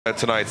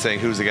tonight saying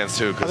who's against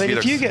who. I mean,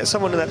 if you get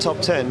someone in that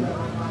top 10,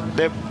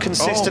 they're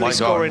consistently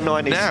scoring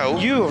 90s. Now,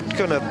 you're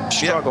going to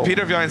struggle. Yeah,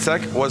 Piotr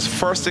Wiecek was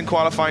first in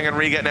qualifying in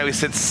Riga. Now he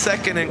sits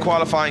second in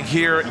qualifying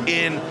here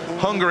in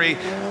Hungary,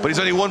 but he's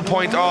only 1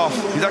 point off.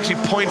 He's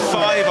actually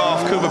 0.5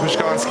 off Kuba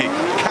Puszczanski.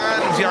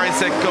 Can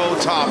Wiecek go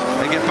top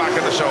and get back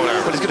in the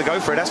showdown? Well, he's going to go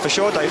for it, that's for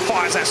sure, Dave.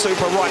 Fires that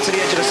Supra right to the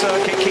edge of the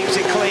circuit, keeps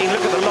it clean. Look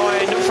at the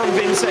line from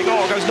Wiecek.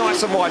 Oh, it goes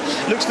nice and wide.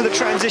 Looks for the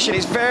transition.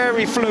 It's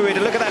very fluid.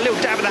 And look at that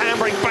little dab of the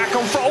handbrake back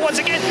on throttle. Once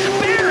again,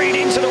 buried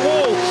into the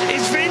wall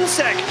is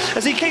Wiecek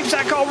as he keeps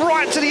that car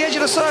right to the edge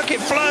of the circuit.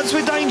 Flirts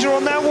with danger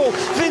on that wall.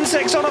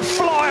 Wiecek's on a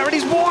flyer and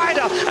he's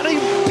wider and he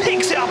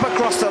picks it up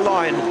across the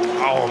line.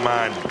 Oh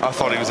man, I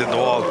thought he was in the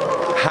wall.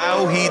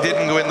 How he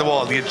didn't go in the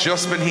wall, the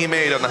adjustment he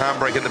made on the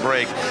handbrake and the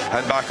brake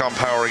and back on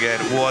power again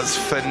was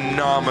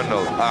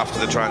phenomenal after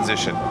the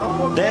transition.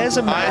 There's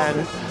a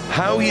man.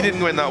 How he didn't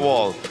go in that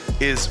wall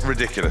is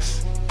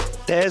ridiculous.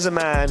 There's a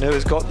man who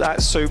has got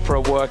that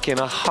Supra working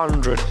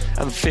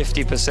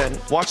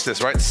 150%. Watch this,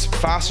 right? It's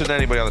faster than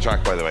anybody on the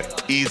track, by the way.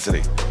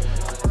 Easily.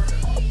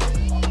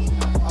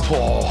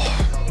 Oh.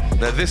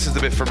 Now this is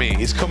the bit for me.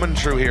 He's coming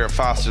through here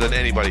faster than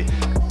anybody.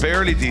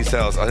 Barely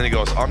decels, and then he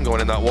goes, I'm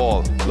going in that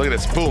wall. Look at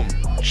this, boom.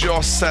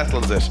 Just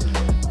settles it.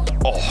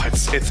 Oh,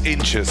 it's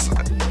inches.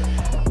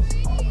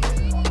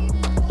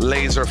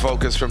 Laser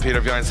focus from Piotr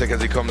Wiecek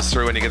as he comes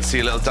through, and you can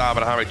see a little dab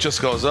of the handbrake. Just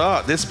goes,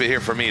 this bit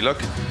here for me,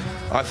 look.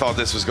 I thought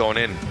this was going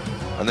in.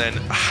 And then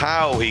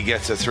how he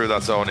gets it through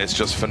that zone is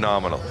just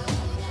phenomenal.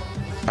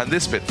 And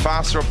this bit,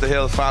 faster up the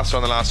hill, faster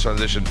on the last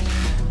transition.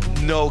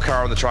 No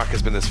car on the track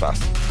has been this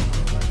fast.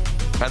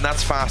 And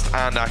that's fast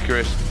and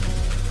accurate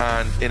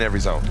and in every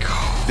zone.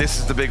 This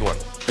is the big one.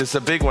 This is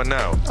a big one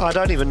now. I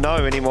don't even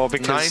know anymore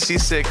because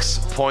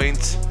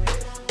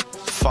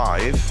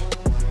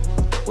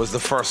 96.5 was the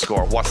first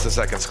score. What's the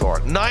second score?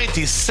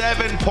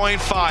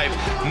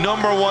 97.5.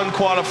 Number one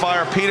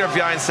qualifier, Piotr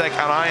Wiecek,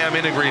 and I am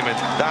in agreement.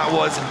 That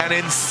was an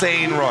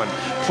insane run.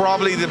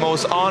 Probably the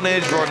most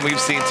on-edge run we've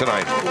seen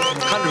tonight.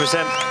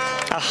 100%.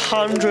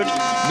 100%.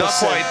 Not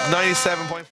quite. 97.5.